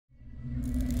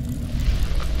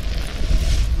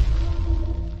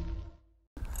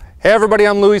Hey everybody,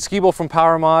 I'm Louis Skibo from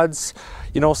Power Mods.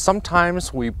 You know,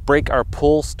 sometimes we break our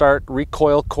pull start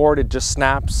recoil cord, it just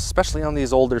snaps, especially on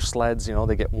these older sleds. You know,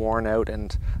 they get worn out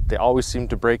and they always seem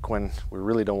to break when we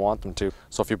really don't want them to.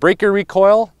 So if you break your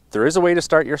recoil, there is a way to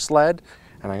start your sled,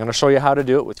 and I'm going to show you how to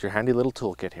do it with your handy little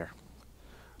toolkit here.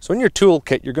 So in your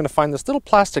toolkit, you're going to find this little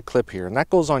plastic clip here, and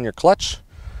that goes on your clutch.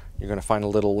 You're going to find a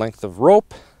little length of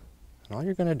rope, and all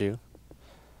you're going to do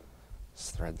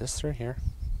is thread this through here.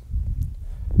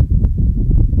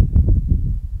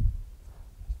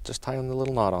 Just tie on the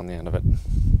little knot on the end of it.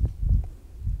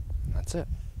 That's it.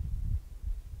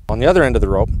 On the other end of the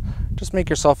rope, just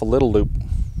make yourself a little loop.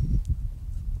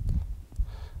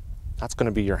 That's going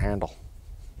to be your handle.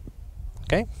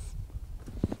 Okay?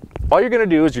 All you're going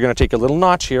to do is you're going to take a little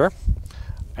notch here,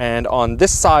 and on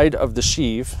this side of the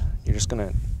sheave, you're just going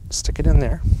to stick it in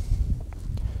there.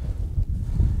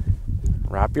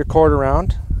 Wrap your cord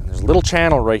around, and there's a little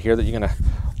channel right here that you're going to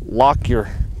lock your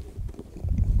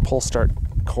pull start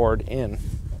cord in.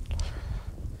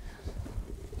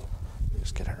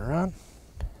 Just get it around.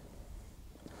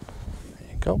 There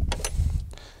you go.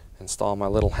 Install my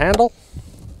little handle.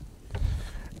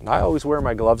 And I always wear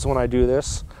my gloves when I do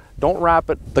this. Don't wrap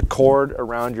the cord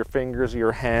around your fingers or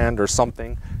your hand or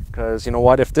something, because you know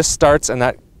what, if this starts and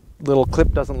that little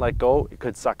clip doesn't let go, it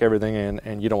could suck everything in,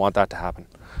 and you don't want that to happen.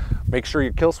 Make sure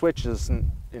your kill switch is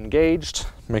engaged.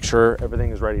 Make sure everything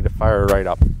is ready to fire right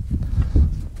up.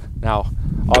 Now,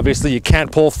 obviously you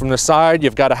can't pull from the side,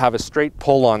 you've got to have a straight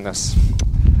pull on this.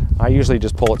 I usually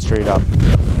just pull it straight up.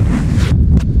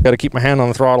 Got to keep my hand on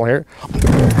the throttle here.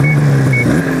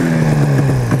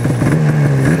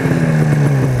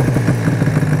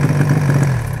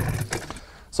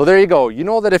 So there you go. You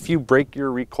know that if you break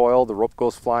your recoil, the rope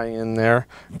goes flying in there.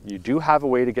 You do have a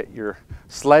way to get your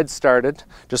sled started.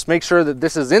 Just make sure that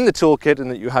this is in the toolkit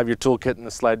and that you have your toolkit in the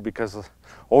sled, because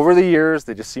over the years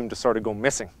they just seem to sort of go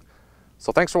missing.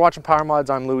 So thanks for watching Power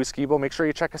Mods. I'm Louis Skibo. Make sure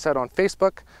you check us out on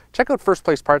Facebook. Check out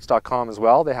firstplaceparts.com as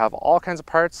well. They have all kinds of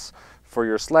parts for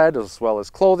your sled, as well as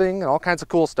clothing and all kinds of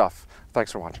cool stuff.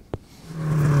 Thanks for watching.